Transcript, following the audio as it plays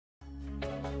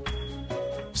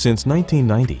Since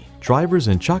 1990, drivers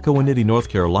in Chocowinity, North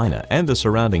Carolina and the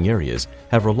surrounding areas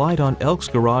have relied on Elks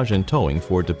Garage and Towing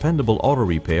for dependable auto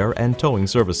repair and towing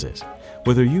services.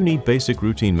 Whether you need basic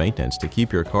routine maintenance to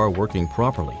keep your car working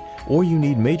properly or you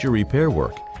need major repair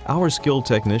work, our skilled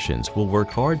technicians will work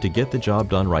hard to get the job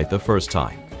done right the first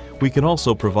time. We can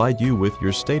also provide you with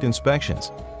your state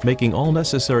inspections, making all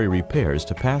necessary repairs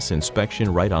to pass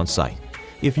inspection right on site.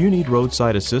 If you need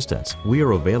roadside assistance, we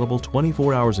are available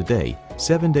 24 hours a day,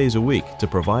 7 days a week to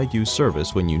provide you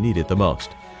service when you need it the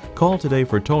most. Call today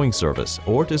for towing service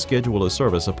or to schedule a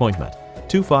service appointment.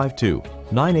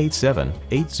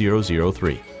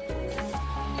 252-987-8003.